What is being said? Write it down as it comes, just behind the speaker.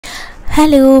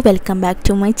Hello welcome back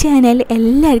to my channel.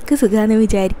 എല്ലാവർക്കും സുഖമാണെന്ന്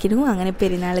വിചാരിക്കുന്നു. അങ്ങനെ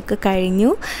പെരുന്നാളൊക്കെ കഴിഞ്ഞു.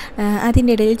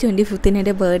 അതിൻ്റെ ഇടയിൽ 25th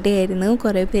എൻ്റെ ബർത്ത്ഡേ ആയിരുന്നു.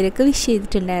 കുറേ പേരൊക്കെ വിഷ്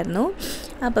ചെയ്തിട്ടുണ്ടായിരുന്നു.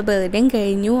 അപ്പോൾ ബർത്ത്ഡേയും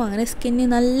കഴിഞ്ഞു. അങ്ങനെ സ്കിന്ന്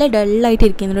നല്ല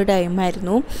ഡള്ളായിട്ടിരിക്കുന്നൊരു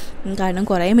ടൈമായിരുന്നു. കാരണം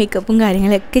കുറേ മേക്കപ്പും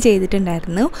കാര്യങ്ങളൊക്കെ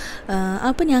ചെയ്തിട്ടുണ്ടായിരുന്നു.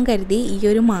 അപ്പോൾ ഞാൻ കരുതി ഈ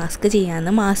ഒരു മാസ്ക്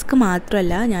ചെയ്യാമെന്ന്. മാസ്ക്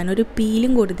മാത്രമല്ല, ഞാനൊരു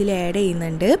പീലും കൂടുതൽ ആഡ്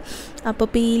ചെയ്യുന്നുണ്ട്. അപ്പോൾ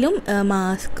പീലും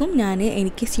മാസ്കും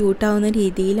എനിക്ക് സ്യൂട്ടാവുന്ന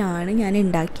രീതിയിലാണ് ഞാൻ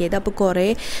ഉണ്ടാക്കിയത്. അപ്പോൾ കുറേ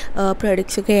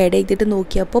പ്രൊഡക്ട്സൊക്കെ ആഡ് ചെയ്തിട്ട്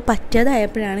നോക്കിയപ്പോൾ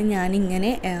പറ്റാതായപ്പോഴാണ്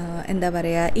ഞാനിങ്ങനെ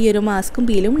ഈ ഒരു മാസ്കും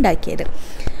പീലും ഉണ്ടാക്കിയത്.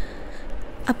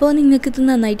 അപ്പോൾ നിങ്ങൾക്കിത്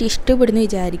നന്നായിട്ട് ഇഷ്ടപ്പെടുന്നു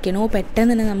വിചാരിക്കണോ.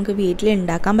 പെട്ടെന്ന് തന്നെ നമുക്ക് വീട്ടിൽ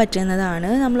ഉണ്ടാക്കാൻ പറ്റുന്നതാണ്.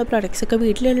 നമ്മൾ പ്രൊഡക്ട്സൊക്കെ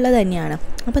വീട്ടിലുള്ളത് തന്നെയാണ്.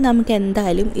 അപ്പോൾ നമുക്ക്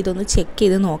എന്തായാലും ഇതൊന്ന് ചെക്ക്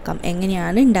ചെയ്ത് നോക്കാം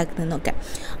എങ്ങനെയാണ് ഉണ്ടാക്കുന്നതെന്നൊക്കെ.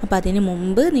 അപ്പോൾ അതിന്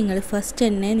മുമ്പ് നിങ്ങൾ ഫസ്റ്റ്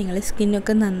തന്നെ നിങ്ങൾ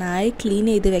സ്കിന്നൊക്കെ നന്നായി ക്ലീൻ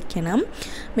ചെയ്ത് വെക്കണം,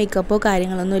 മേക്കപ്പോ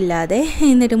കാര്യങ്ങളൊന്നും ഇല്ലാതെ.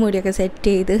 എന്നിട്ട് മുടിയൊക്കെ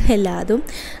സെറ്റ് ചെയ്ത് എല്ലാതും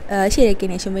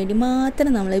ശരിയാക്കിയതിന് ശേഷം വേണ്ടി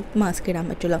മാത്രം നമ്മൾ മാസ്ക് ഇടാൻ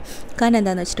പറ്റുള്ളൂ. കാരണം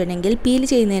എന്താണെന്ന് വെച്ചിട്ടുണ്ടെങ്കിൽ പീൽ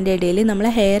ചെയ്യുന്നതിൻ്റെ ഇടയിൽ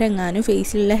നമ്മളെ ഹെയർ എങ്ങാനും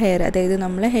ഫേസിലുള്ള ഹെയർ, അതായത്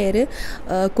നമ്മളെ ഹെയർ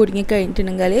കുടുങ്ങിക്കഴിഞ്ഞിട്ടുണ്ടെങ്കിൽ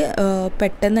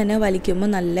പെട്ടെന്ന് തന്നെ വലിക്കുമ്പോൾ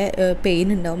നല്ല പെയിൻ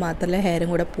ഉണ്ടാവും, മാത്രമല്ല ഹെയറും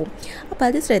കൂടെ പോവും. അപ്പോൾ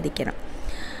അത് ശ്രദ്ധിക്കണം.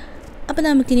 അപ്പോൾ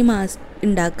നമുക്കിനി മാസ്ക്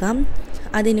ഉണ്ടാക്കാം.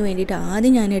 അതിന് വേണ്ടിയിട്ട്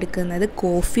ആദ്യം ഞാൻ എടുക്കുന്നത്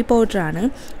കോഫി പൗഡറാണ്.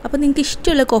 അപ്പോൾ നിങ്ങൾക്ക്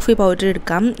ഇഷ്ടമുള്ള കോഫി പൗഡർ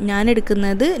എടുക്കാം. ഞാൻ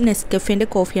എടുക്കുന്നത് നെസ്കഫേൻ്റെ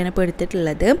കോഫിയാണ് ഇപ്പോൾ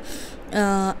എടുത്തിട്ടുള്ളത്.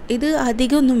 ഇത്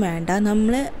അധികമൊന്നും വേണ്ട,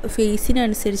 നമ്മൾ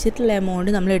ഫേസിനനുസരിച്ചിട്ടുള്ള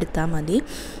എമൗണ്ട് നമ്മൾ എടുത്താൽ മതി.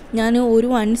 ഞാൻ ഒരു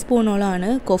 1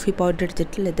 സ്പൂണോളമാണ് കോഫി പൗഡർ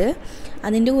എടുത്തിട്ടുള്ളത്.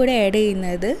 അതിൻ്റെ കൂടെ ആഡ്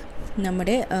ചെയ്യുന്നത്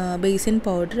നമ്മുടെ ബേസിൻ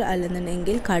പൗഡർ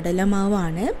അല്ലെന്നുണ്ടെങ്കിൽ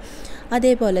കടലമാവാണ്.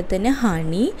 അതേപോലെ തന്നെ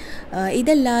ഹണി.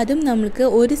 ഇതെല്ലാതും നമുക്ക്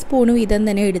 1 സ്പൂൺ വീതം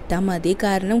തന്നെ എടുത്താൽ മതി.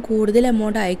 കാരണം കൂടുതൽ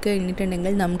എമൗണ്ട്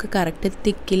ആയിക്കഴിഞ്ഞിട്ടുണ്ടെങ്കിൽ നമുക്ക് കറക്റ്റ്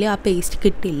തിക്കിൽ ആ പേസ്റ്റ്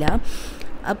കിട്ടില്ല.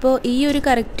 അപ്പോൾ ഈ ഒരു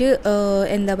കറക്റ്റ്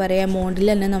എമൗണ്ടിൽ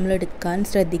തന്നെ നമ്മൾ എടുക്കാൻ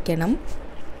ശ്രദ്ധിക്കണം,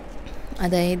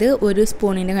 അതായത് 1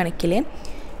 സ്പൂണിൻ്റെ കണക്കിൽ.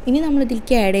 ഇനി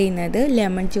നമ്മളിതിലേക്ക് ആഡ് ചെയ്യുന്നത്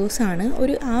ലെമൺ ജ്യൂസാണ്.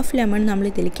 ഒരു 1/2 ലെമൺ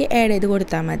നമ്മളിതിലേക്ക് ആഡ് ചെയ്ത്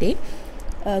കൊടുത്താൽ മതി.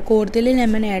 കൂടുതൽ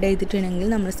ലെമൺ ആഡ് ചെയ്തിട്ടുണ്ടെങ്കിൽ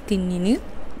നമ്മുടെ സ്കിന്നിന്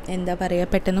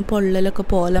പെട്ടെന്ന് പൊള്ളലൊക്കെ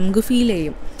പോലെ നമുക്ക് ഫീൽ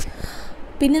ചെയ്യും.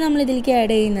 പിന്നെ നമ്മളിതിലേക്ക്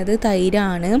ആഡ് ചെയ്യുന്നത്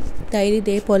തൈരാണ്. തൈര്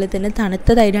ഇതേപോലെ തന്നെ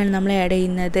തണുത്ത തൈരാണ് നമ്മൾ ആഡ്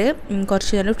ചെയ്യുന്നത്.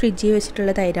 കുറച്ച് നേരം ഫ്രിഡ്ജിൽ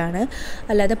വെച്ചിട്ടുള്ള തൈരാണ്,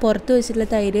 അല്ലാതെ പുറത്ത് വെച്ചിട്ടുള്ള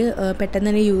തൈര് പെട്ടെന്ന്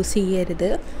തന്നെ യൂസ് ചെയ്യരുത്.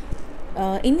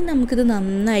 ഇനി നമുക്കിത്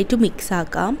നന്നായിട്ട് മിക്സ്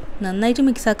ആക്കാം. നന്നായിട്ട്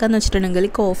മിക്സ് ആക്കാമെന്ന് വെച്ചിട്ടുണ്ടെങ്കിൽ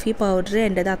കോഫി പൗഡർ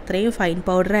എൻ്റേത് അത്രയും ഫൈൻ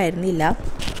പൗഡർ ആയിരുന്നില്ല,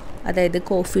 അതായത്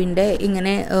കോഫീൻ്റെ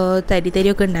ഇങ്ങനെ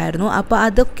തരിയൊക്കെ ഉണ്ടായിരുന്നു. അപ്പോൾ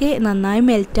അതൊക്കെ നന്നായി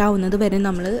മെൽറ്റ് ആവുന്നത് വരെ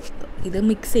നമ്മൾ ഇത്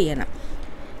മിക്സ് ചെയ്യണം.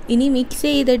 ഇനി മിക്സ്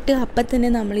ചെയ്തിട്ട് അപ്പം തന്നെ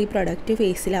നമ്മൾ ഈ പ്രൊഡക്റ്റ്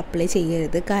ഫേസിൽ അപ്ലൈ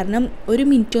ചെയ്യരുത്. കാരണം 1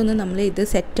 മിനിറ്റ് ഒന്ന് നമ്മൾ ഇത്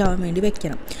സെറ്റ് ആവാൻ വേണ്ടി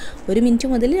വെക്കണം. 1 മിനിറ്റ്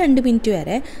മുതൽ 2 മിനിറ്റ്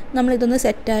വരെ നമ്മളിതൊന്ന്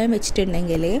സെറ്റാകാൻ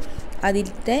വെച്ചിട്ടുണ്ടെങ്കിൽ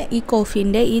അതിലത്തെ ഈ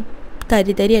കോഫീൻ്റെ ഈ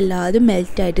തരി എല്ലാതും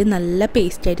മെൽറ്റായിട്ട് നല്ല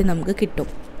പേസ്റ്റായിട്ട് നമുക്ക് കിട്ടും.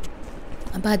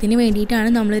 അപ്പോൾ അതിന് വേണ്ടിയിട്ടാണ്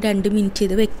നമ്മൾ 2 മിനിറ്റ്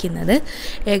ഇത് വെക്കുന്നത്.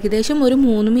 ഏകദേശം ഒരു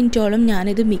 3 മിനിറ്റോളം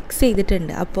ഞാനിത് മിക്സ്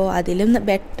ചെയ്തിട്ടുണ്ട്. അപ്പോൾ അതിലും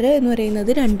ബെറ്റർ എന്ന്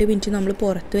പറയുന്നത് 2 മിനിറ്റ് നമ്മൾ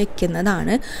പുറത്ത്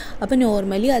വെക്കുന്നതാണ്. അപ്പോൾ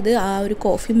നോർമലി അത് ആ ഒരു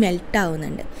കോഫി മെൽറ്റ്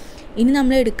ആവുന്നുണ്ട്. ഇനി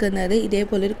നമ്മൾ എടുക്കുന്നത്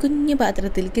ഇതേപോലെ ഒരു കുഞ്ഞു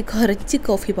പാത്രത്തിലേക്ക് കുറച്ച്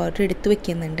കോഫി പൗഡർ എടുത്ത്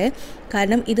വെക്കുന്നുണ്ട്.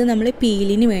 കാരണം ഇത് നമ്മൾ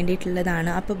പീലിന് വേണ്ടിയിട്ടുള്ളതാണ്.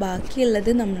 അപ്പോൾ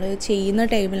ബാക്കിയുള്ളത് നമ്മൾ ചെയ്യുന്ന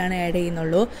ടൈമിലാണ് ആഡ്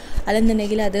ചെയ്യുന്നുള്ളൂ,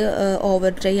 അല്ലെന്നുണ്ടെങ്കിൽ അത്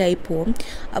ഓവർ ഡ്രൈ ആയി പോവും.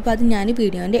 അപ്പോൾ അത് ഞാൻ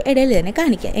വീഡിയോൻ്റെ ഇടയിൽ തന്നെ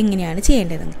കാണിക്കാം എങ്ങനെയാണ്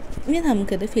ചെയ്യേണ്ടതെന്ന്. ഇനി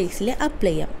നമുക്കത് ഫേസിൽ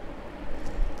അപ്ലൈ ചെയ്യാം.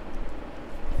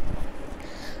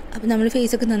 അപ്പോൾ നമ്മൾ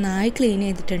ഫേസൊക്കെ നന്നായി ക്ലീൻ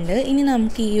ചെയ്തിട്ടുണ്ട്. ഇനി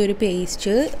നമുക്ക് ഈ ഒരു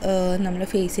പേസ്റ്റ് നമ്മുടെ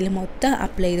ഫേസിൽ മൊത്തം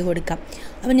അപ്ലൈ ചെയ്ത് കൊടുക്കാം.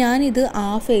 അപ്പോൾ ഞാനിത് ആ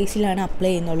ഫേസിലാണ് അപ്ലൈ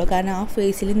ചെയ്യുന്നുള്ളൂ. കാരണം ആ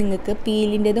ഫേസിൽ നിങ്ങൾക്ക്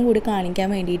പീലിൻ്റെതും കൂടി കാണിക്കാൻ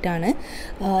വേണ്ടിയിട്ടാണ്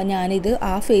ഞാനിത്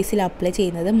ആ ഫേസിൽ അപ്ലൈ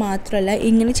ചെയ്യുന്നത്. മാത്രമല്ല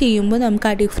ഇങ്ങനെ ചെയ്യുമ്പോൾ നമുക്ക്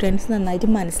ആ ഡിഫറൻസ് നന്നായിട്ട്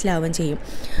മനസ്സിലാവുകയും ചെയ്യും.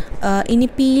 ഇനി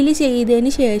പീല്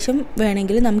ചെയ്തതിന് ശേഷം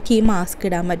വേണമെങ്കിൽ നമുക്ക് ഈ മാസ്ക്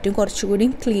ഇടാൻ പറ്റും. കുറച്ചുകൂടി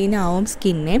ക്ലീൻ ആവും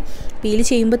സ്കിന്നെ. പീല്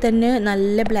ചെയ്യുമ്പോൾ തന്നെ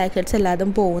നല്ല ബ്ലാക്ക് ഹെഡ്സ്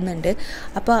എല്ലാതും പോകുന്നുണ്ട്.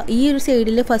 അപ്പോൾ ഈ ഒരു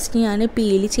സൈഡിൽ ഫസ്റ്റ് ഞാൻ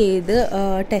പീല് ചെയ്ത്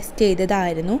ടെസ്റ്റ്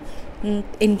ചെയ്തതായിരുന്നു.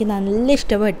 എനിക്ക് നല്ല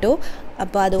ഇഷ്ടപ്പെട്ടു.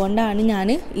 അപ്പോൾ അതുകൊണ്ടാണ് ഞാൻ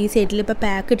ഈ സൈഡിൽ ഇപ്പോൾ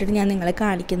പാക്ക് ഇട്ടിട്ട് ഞാൻ നിങ്ങളെ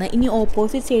കാണിക്കുന്നത്. ഇനി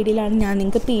ഓപ്പോസിറ്റ് സൈഡിലാണ് ഞാൻ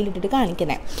നിങ്ങൾക്ക് പീലിട്ടിട്ട്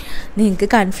കാണിക്കുന്നത്. നിങ്ങൾക്ക്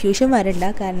കൺഫ്യൂഷൻ വരണ്ട,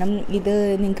 കാരണം ഇത്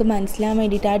നിങ്ങൾക്ക് മനസ്സിലാൻ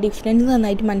വേണ്ടിയിട്ട്, ആ ഡിഫറൻസ്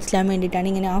നന്നായിട്ട് മനസ്സിലാൻ വേണ്ടിയിട്ടാണ്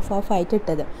ഇങ്ങനെ ഹാഫ് ആയിട്ട്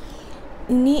ഇട്ടത്.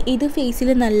 ഇനി ഇത് ഫേസിൽ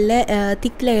നല്ല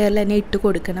തിക്ക് ലെയറിൽ തന്നെ ഇട്ട്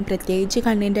കൊടുക്കണം. പ്രത്യേകിച്ച്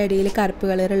കണ്ണിൻ്റെ ഇടയിൽ കറുപ്പ്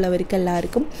കളറുള്ളവർക്ക്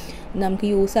എല്ലാവർക്കും നമുക്ക്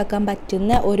യൂസ് ആക്കാൻ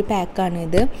പറ്റുന്ന ഒരു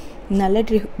പാക്കാണിത്. നല്ല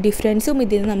ഡിഫറൻസും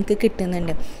ഇതിൽ നമുക്ക്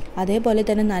കിട്ടുന്നുണ്ട്. അതേപോലെ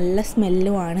തന്നെ നല്ല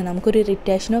സ്മെല്ലുമാണ്. നമുക്കൊരു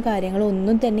ഇറിറ്റേഷനോ കാര്യങ്ങളോ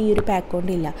ഒന്നും തന്നെ ഈ ഒരു പാക്ക്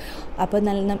കൊണ്ടില്ല. അപ്പോൾ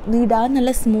ഇടാൻ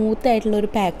നല്ല സ്മൂത്ത്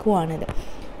ആയിട്ടുള്ളൊരു പാക്കുമാണിത്.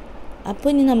 അപ്പോൾ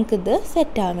ഇനി നമുക്കിത്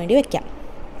സെറ്റാകാൻ വേണ്ടി വെക്കാം.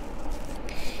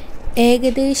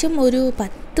 ഏകദേശം ഒരു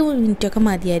 10 മിനിറ്റൊക്കെ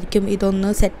മതിയായിരിക്കും ഇതൊന്ന്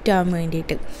സെറ്റാകാൻ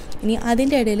വേണ്ടിയിട്ട്. ഇനി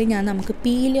അതിൻ്റെ ഇടയിൽ ഞാൻ നമുക്ക്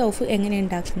പീൽ ഓഫ് എങ്ങനെ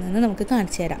ഉണ്ടാക്കുന്നതെന്ന് നമുക്ക്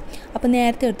കാണിച്ചു തരാം. അപ്പോൾ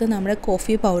നേരത്തെ എടുത്ത് നമ്മുടെ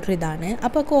കോഫി പൗഡർ ഇതാണ്.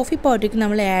 അപ്പോൾ കോഫി പൗഡറിക്ക്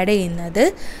നമ്മൾ ആഡ് ചെയ്യുന്നത്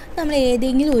നമ്മൾ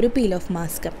ഏതെങ്കിലും ഒരു പീൽ ഓഫ്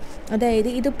മാസ്ക്, അതായത്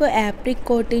ഇതിപ്പോൾ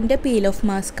ആപ്രിക്കോട്ടിൻ്റെ പീൽ ഓഫ്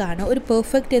മാസ്ക് ആണ്. ഒരു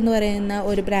പെർഫെക്റ്റ് എന്ന് പറയുന്ന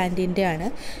ഒരു ബ്രാൻഡിൻ്റെ ആണ്.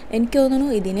 എനിക്ക് തോന്നുന്നു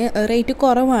ഇതിന് റേറ്റ്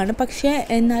കുറവാണ്, പക്ഷേ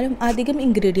എന്നാലും അധികം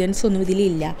ഇൻഗ്രീഡിയൻസ് ഒന്നും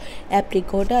ഇതിലില്ല.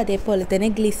 ആപ്രിക്കോട്ട്, അതേപോലെ തന്നെ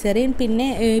ഗ്ലിസറിൻ, പിന്നെ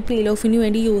പീൽ ഓഫിന്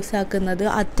വേണ്ടി യൂസ് ആക്കുന്നത്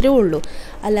അത്രേ ഉള്ളൂ.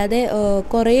 അല്ലാതെ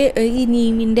കുറേ ഈ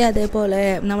നീമിൻ്റെ, അതേപോലെ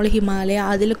നമ്മൾ ഹിമാലയ,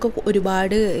 അതിലൊക്കെ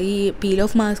ഒരുപാട് ഈ പീൽ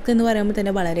ഓഫ് മാസ്ക് എന്ന് പറയുമ്പോൾ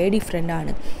തന്നെ വളരെ ഡിഫറെൻ്റ്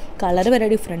ആണ്, കളർ വരെ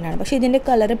ഡിഫറെൻ്റ് ആണ്. പക്ഷേ ഇതിൻ്റെ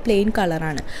കളർ പ്ലെയിൻ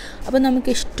കളറാണ്. അപ്പോൾ നമുക്ക്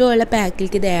ഇഷ്ടമുള്ള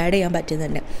പാക്കിലേക്ക് ഇത് ആഡ് ചെയ്യാൻ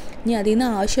പറ്റുന്നുണ്ട്. ഇനി അതിൽ നിന്ന്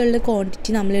ആവശ്യമുള്ള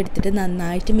ക്വാണ്ടിറ്റി നമ്മൾ എടുത്തിട്ട്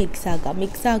നന്നായിട്ട് മിക്സ് ആക്കാം.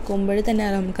 മിക്സ് ആക്കുമ്പോൾ തന്നെ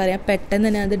നമുക്കറിയാം പെട്ടെന്ന്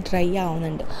തന്നെ അത് ഡ്രൈ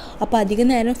ആവുന്നുണ്ട്. അപ്പോൾ അധികം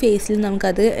നേരം ഫേസിൽ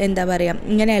നമുക്കത് എന്താ പറയുക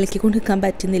ഇങ്ങനെ ഇളക്കിക്കൊണ്ട് നിൽക്കാൻ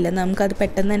പറ്റുന്നില്ല. നമുക്കത്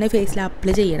പെട്ടെന്ന് തന്നെ ഫേസിൽ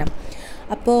അപ്ലൈ ചെയ്യണം.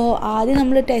 അപ്പോൾ ആദ്യം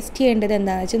നമ്മൾ ടെസ്റ്റ് ചെയ്യേണ്ടത്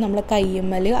എന്താണെന്ന് വെച്ചാൽ നമ്മളെ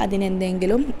കയ്യുമ്മൽ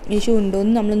അതിനെന്തെങ്കിലും ഇഷ്യൂ ഉണ്ടോ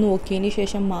എന്ന് നമ്മൾ നോക്കിയതിന്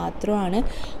ശേഷം മാത്രമാണ്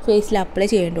ഫേസിൽ അപ്ലൈ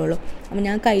ചെയ്യേണ്ടുള്ളൂ. അപ്പോൾ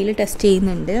ഞാൻ കയ്യിൽ ടെസ്റ്റ്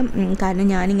ചെയ്യുന്നുണ്ട്, കാരണം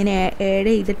ഞാനിങ്ങനെ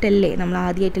ആഡ് ചെയ്തിട്ടല്ലേ നമ്മൾ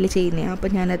ആദ്യമായിട്ടല്ലേ ചെയ്യുന്നത്.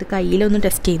 അപ്പോൾ ഞാനത് കയ്യിലൊന്ന്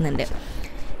ടെസ്റ്റ് ചെയ്യുന്നുണ്ട്.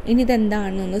 ഇനി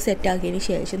ഇതെന്താണെന്നൊന്ന് സെറ്റാക്കിയതിന്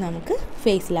ശേഷം നമുക്ക്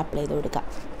ഫേസിൽ അപ്ലൈ ചെയ്ത് കൊടുക്കാം.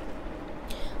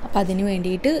 അപ്പോൾ അതിന്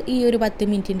വേണ്ടിയിട്ട് ഈ ഒരു 10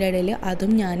 മിനിറ്റിൻ്റെ ഇടയിൽ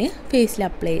അതും ഞാൻ കയ്യിൽ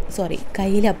അപ്ലൈ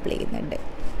ചെയ്യുന്നുണ്ട്.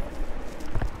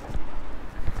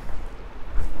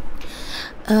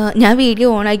 ഞാൻ വീഡിയോ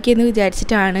ഓണാക്കിയെന്ന്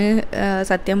വിചാരിച്ചിട്ടാണ്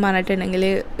സത്യം പറഞ്ഞിട്ടുണ്ടെങ്കിൽ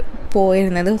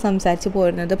സംസാരിച്ച്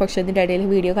പോയിരുന്നത്. പക്ഷേ അതിൻ്റെ ഇടയിൽ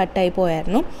വീഡിയോ കട്ടായി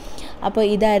പോയായിരുന്നു. അപ്പോൾ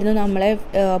ഇതായിരുന്നു നമ്മളെ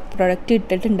പ്രൊഡക്റ്റ്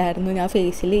ഇട്ടിട്ടുണ്ടായിരുന്നു. ഞാൻ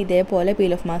ഫേസിൽ ഇതേപോലെ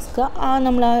പീൽ ഓഫ് മാസ്ക്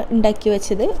നമ്മൾ ഉണ്ടാക്കി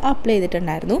വെച്ചത് അപ്ലൈ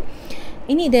ചെയ്തിട്ടുണ്ടായിരുന്നു.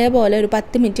 ഇനി ഇതേപോലെ ഒരു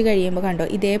 10 മിനിറ്റ് കഴിയുമ്പോൾ കണ്ടോ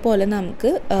ഇതേപോലെ നമുക്ക്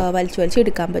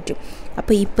വലിച്ചെടുക്കാൻ പറ്റും.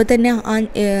 അപ്പോൾ ഇപ്പോൾ തന്നെ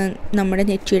നമ്മുടെ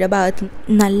നെറ്റിയുടെ ഭാഗത്ത്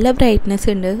നല്ല ബ്രൈറ്റ്നെസ്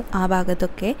ഉണ്ട് ആ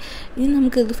ഭാഗത്തൊക്കെ. ഇനി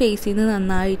നമുക്കിത് ഫേസിൽ നിന്ന്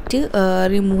നന്നായിട്ട്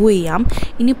റിമൂവ് ചെയ്യാം.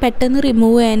 ഇനി പെട്ടെന്ന്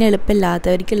റിമൂവ് ചെയ്യാൻ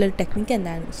എളുപ്പമില്ലാത്തവർക്കുള്ളൊരു ടെക്നിക്ക്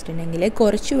എന്താണെന്ന് വെച്ചിട്ടുണ്ടെങ്കിൽ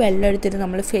കുറച്ച് വെള്ളം എടുത്തിട്ട്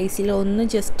നമ്മൾ ഫേസിൽ ഒന്ന്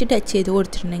ജസ്റ്റ് ടച്ച് ചെയ്ത്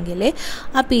കൊടുത്തിട്ടുണ്ടെങ്കിൽ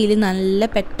ആ പീല് നല്ല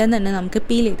പെട്ടെന്ന് തന്നെ നമുക്ക്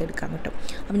പീൽ ചെയ്തെടുക്കാൻ പറ്റും.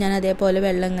 അപ്പോൾ ഞാൻ അതേപോലെ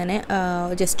വെള്ളം ഇങ്ങനെ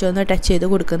ജസ്റ്റ് ഒന്ന് ടച്ച് ചെയ്ത്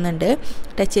കൊടുക്കുന്നുണ്ട്.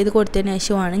 ടച്ച് ചെയ്ത് കൊടുത്തതിന്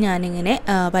ശേഷമാണ് ഞാനിങ്ങനെ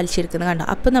വലിച്ചെടുക്കുന്നത് കണ്ടോ.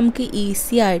 അപ്പോൾ നമുക്ക്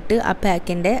ഈസി ആയിട്ട് ആ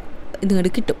പാക്കിൻ്റെ ഇതുകൊണ്ട്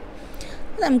കിട്ടും.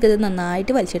 നമുക്കിത്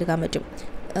നന്നായിട്ട് വലിച്ചെടുക്കാൻ പറ്റും.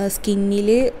 സ്കിന്നിൽ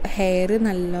ഹെയർ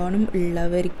നല്ലോണം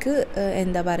ഉള്ളവർക്ക്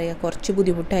എന്താ പറയുക കുറച്ച്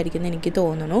ബുദ്ധിമുട്ടായിരിക്കും എന്ന് എനിക്ക്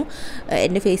തോന്നുന്നു.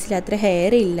 എൻ്റെ ഫേസിൽ അത്ര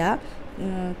ഹെയർ ഇല്ല,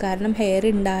 കാരണം ഹെയർ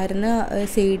ഉണ്ടായിരുന്ന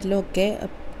സൈഡിലൊക്കെ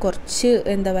കുറച്ച്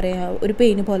എന്താ പറയുക ഒരു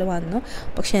പെയിന് പോലെ വന്നു.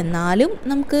 പക്ഷെ എന്നാലും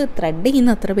നമുക്ക് ത്രെഡ്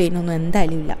ചെയ്യുന്ന അത്ര പെയിനൊന്നും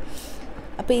എന്തായാലും ഇല്ല.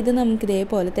 അപ്പോൾ ഇത് നമുക്ക്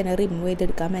ഇതേപോലെ തന്നെ റിമൂവ്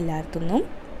ചെയ്തെടുക്കാം എല്ലായിടത്തുനിന്നും.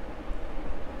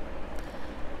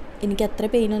 എനിക്ക് അത്ര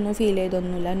പെയിനൊന്നും ഫീൽ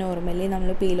ചെയ്തൊന്നുമില്ല. നോർമലി നമ്മൾ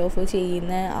പീൽ ഓഫ്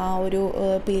ചെയ്യുന്ന ആ ഒരു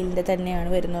പീലിൻ്റെ തന്നെയാണ്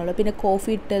വരുന്നുള്ളൂ. പിന്നെ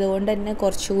കോഫി ഇട്ടത് കൊണ്ട് തന്നെ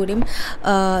കുറച്ചുകൂടിയും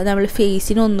നമ്മൾ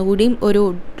ഫേസിന് ഒന്നുകൂടിയും ഒരു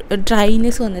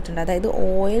ഡ്രൈനെസ് വന്നിട്ടുണ്ട്. അതായത്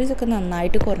ഓയിൽസ് ഒക്കെ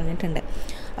നന്നായിട്ട് കുറഞ്ഞിട്ടുണ്ട്.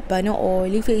 അപ്പോൾ അതിന്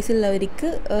ഓയിലി ഫേസ് ഉള്ളവർക്ക്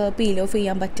പീൽ ഓഫ്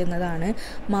ചെയ്യാൻ പറ്റുന്നതാണ്.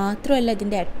 മാത്രമല്ല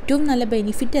ഇതിൻ്റെ ഏറ്റവും നല്ല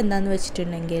ബെനിഫിറ്റ് എന്താണെന്ന്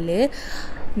വെച്ചിട്ടുണ്ടെങ്കിൽ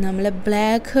നമ്മളെ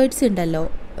ബ്ലാക്ക് ഹെഡ്സ് ഉണ്ടല്ലോ,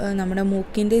 നമ്മുടെ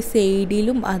മൂക്കിൻ്റെ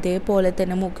സൈഡിലും അതേപോലെ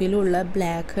തന്നെ മൂക്കിലുള്ള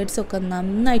ബ്ലാക്ക് ഹെഡ്സ് ഒക്കെ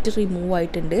നന്നായിട്ട് റിമൂവ്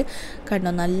ആയിട്ടുണ്ട്.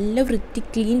 കണ്ടോ നല്ല വൃത്തി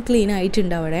ക്ലീൻ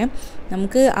ആയിട്ടുണ്ട് അവിടെ.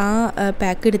 നമുക്ക് ആ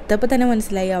പാക്ക് എടുത്തപ്പോൾ തന്നെ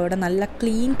മനസ്സിലായി അവിടെ നല്ല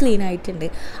ക്ലീൻ ആയിട്ടുണ്ട്.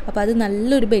 അപ്പോൾ അത്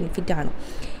നല്ലൊരു ബെനിഫിറ്റാണ്.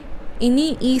 ഇനി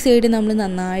ഈ സൈഡ് നമ്മൾ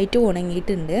നന്നായിട്ട്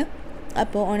ഉണങ്ങിയിട്ടുണ്ട്.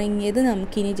 അപ്പോൾ ഉണങ്ങിയത്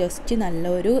നമുക്കിനി ജസ്റ്റ്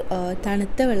നല്ലൊരു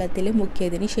തണുത്ത വെള്ളത്തിൽ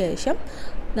മുക്കിയതിന് ശേഷം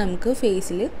നമുക്ക്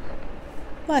ഫേസിൽ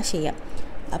വാഷ് ചെയ്യാം.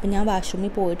 അപ്പം ഞാൻ വാഷ്റൂമിൽ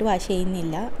പോയിട്ട് വാഷ്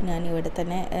ചെയ്യുന്നില്ല. ഞാൻ ഇവിടെ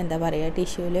തന്നെ എന്താ പറയുക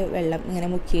ടിഷ്യൂവിൽ വെള്ളം ഇങ്ങനെ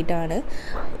മുക്കിയിട്ടാണ്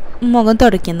മുഖം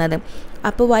തുടയ്ക്കുന്നത്.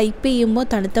 അപ്പോൾ വൈപ്പ് ചെയ്യുമ്പോൾ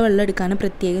തണുത്ത വെള്ളം എടുക്കാൻ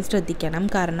പ്രത്യേകം ശ്രദ്ധിക്കണം.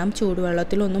 കാരണം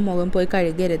ചൂടുവെള്ളത്തിലൊന്നും മുഖം പോയി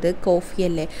കഴുകരുത്,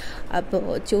 കോഫിയല്ലേ. അപ്പോൾ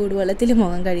ചൂടുവെള്ളത്തിൽ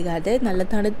മുഖം കഴുകാതെ നല്ല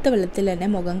തണുത്ത വെള്ളത്തിൽ തന്നെ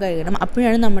മുഖം കഴുകണം.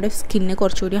 അപ്പോഴാണ് നമ്മുടെ സ്കിന്ന്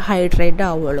കുറച്ചുകൂടി ഹൈഡ്രേറ്റ്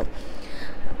ആവുള്ളൂ.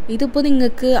 ഇതിപ്പോൾ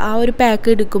നിങ്ങൾക്ക് ആ ഒരു പാക്ക്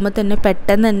എടുക്കുമ്പോൾ തന്നെ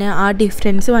പെട്ടെന്ന് തന്നെ ആ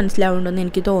ഡിഫറൻസ് മനസ്സിലാവുന്നുണ്ടെന്ന്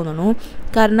എനിക്ക് തോന്നുന്നു.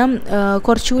 കാരണം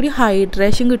കുറച്ചുകൂടി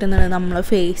ഹൈഡ്രേഷൻ കിട്ടുന്നുണ്ട് നമ്മളെ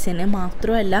ഫേസിന്.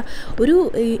 മാത്രമല്ല ഒരു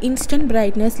ഇൻസ്റ്റൻറ്റ്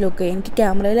ബ്രൈറ്റ്നെസ് ലുക്ക്. എനിക്ക്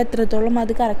ക്യാമറയിൽ എത്രത്തോളം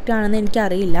അത് കറക്റ്റാണെന്ന്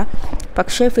എനിക്കറിയില്ല,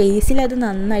 പക്ഷേ ഫേസിൽ അത്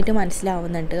നന്നായിട്ട്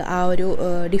മനസ്സിലാവുന്നുണ്ട് ആ ഒരു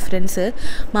ഡിഫറൻസ്.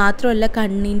 മാത്രമല്ല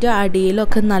കണ്ണിൻ്റെ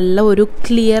അടിയിലൊക്കെ നല്ല ഒരു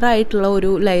ക്ലിയർ ആയിട്ടുള്ള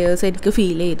ഒരു ലെയേഴ്സ് എനിക്ക്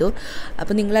ഫീൽ ചെയ്തു.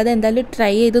 അപ്പോൾ നിങ്ങളത് എന്തായാലും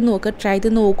ട്രൈ ചെയ്ത് നോക്കുക. ട്രൈ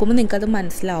ചെയ്ത് നോക്കുമ്പോൾ നിങ്ങൾക്കത്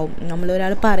മനസ്സിലാവും.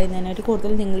 നമ്മളൊരാൾ പറയുന്നതിനായിട്ട്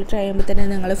കൂടുതൽ നിങ്ങൾ ട്രൈ ചെയ്യുമ്പോൾ തന്നെ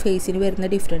നിങ്ങളുടെ ഫേസിന് വരുന്ന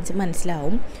ഡിഫറൻസ്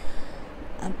മനസ്സിലാവും.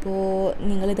 അപ്പോൾ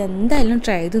നിങ്ങളിതെന്തായാലും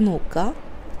ട്രൈ ചെയ്ത് നോക്കുക.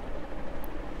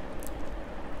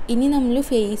 ഇനി നമ്മൾ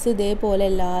ഫേസ് ഇതേപോലെ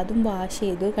എല്ലാതും വാഷ്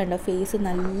ചെയ്തു കണ്ട ഫേസ്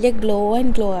നല്ല ഗ്ലോ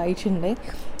ആയിട്ടുണ്ട്.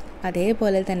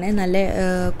 അതേപോലെ തന്നെ നല്ല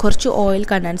കുറച്ച് ഓയിൽ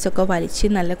കണ്ടൻസൊക്കെ വലിച്ച്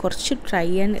നല്ല കുറച്ച് dry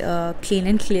and clean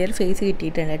and clear face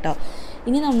കിട്ടിയിട്ടുണ്ട് കേട്ടോ.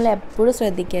 ഇനി നമ്മൾ എപ്പോഴും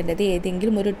ശ്രദ്ധിക്കേണ്ടത്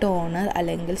ഏതെങ്കിലും ഒരു ടോണർ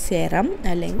അല്ലെങ്കിൽ സെറം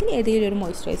അല്ലെങ്കിൽ ഏതെങ്കിലും ഒരു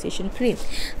മോയ്സ്ചറൈസേഷൻ ക്രീം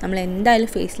നമ്മൾ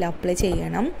എന്തായാലും ഫേസിൽ അപ്ലൈ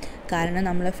ചെയ്യണം. കാരണം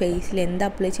നമ്മൾ ഫേസിൽ എന്ത്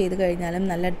അപ്ലൈ ചെയ്ത് കഴിഞ്ഞാലും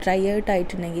നല്ല ഡ്രൈ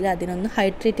ആയിട്ടുണ്ടെങ്കിൽ അതിനൊന്ന്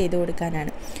ഹൈഡ്രേറ്റ് ചെയ്ത്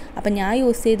കൊടുക്കാനാണ്. അപ്പം ഞാൻ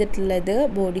യൂസ് ചെയ്തിട്ടുള്ളത്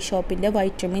ബോഡി ഷോപ്പിൻ്റെ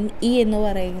വൈറ്റമിൻ ഇ എന്ന്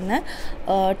പറയുന്ന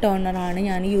ടോണറാണ്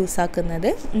ഞാൻ യൂസ് ആക്കുന്നത്.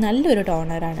 നല്ലൊരു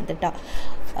ടോണറാണ് കേട്ടോ.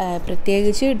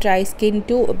 പ്രത്യേകിച്ച്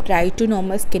ഡ്രൈ ടു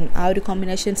നോർമൽ സ്കിൻ, ആ ഒരു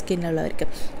കോമ്പിനേഷൻ സ്കിന്നുള്ളവർക്ക്.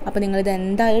 അപ്പോൾ നിങ്ങളിത്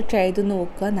എന്തായാലും ട്രൈ ചെയ്ത്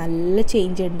നോക്കുക. നല്ല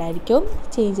ചേഞ്ച് ഉണ്ടായിരിക്കും.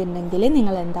 ചേഞ്ച് ഉണ്ടെങ്കിൽ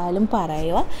നിങ്ങൾ എന്തായാലും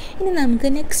പറയുക. ഇനി നമുക്ക്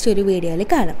നെക്സ്റ്റ് ഒരു വീഡിയോയിൽ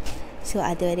കാണാം. സോ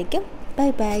അതുവരേക്കും ബൈ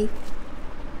ബൈ.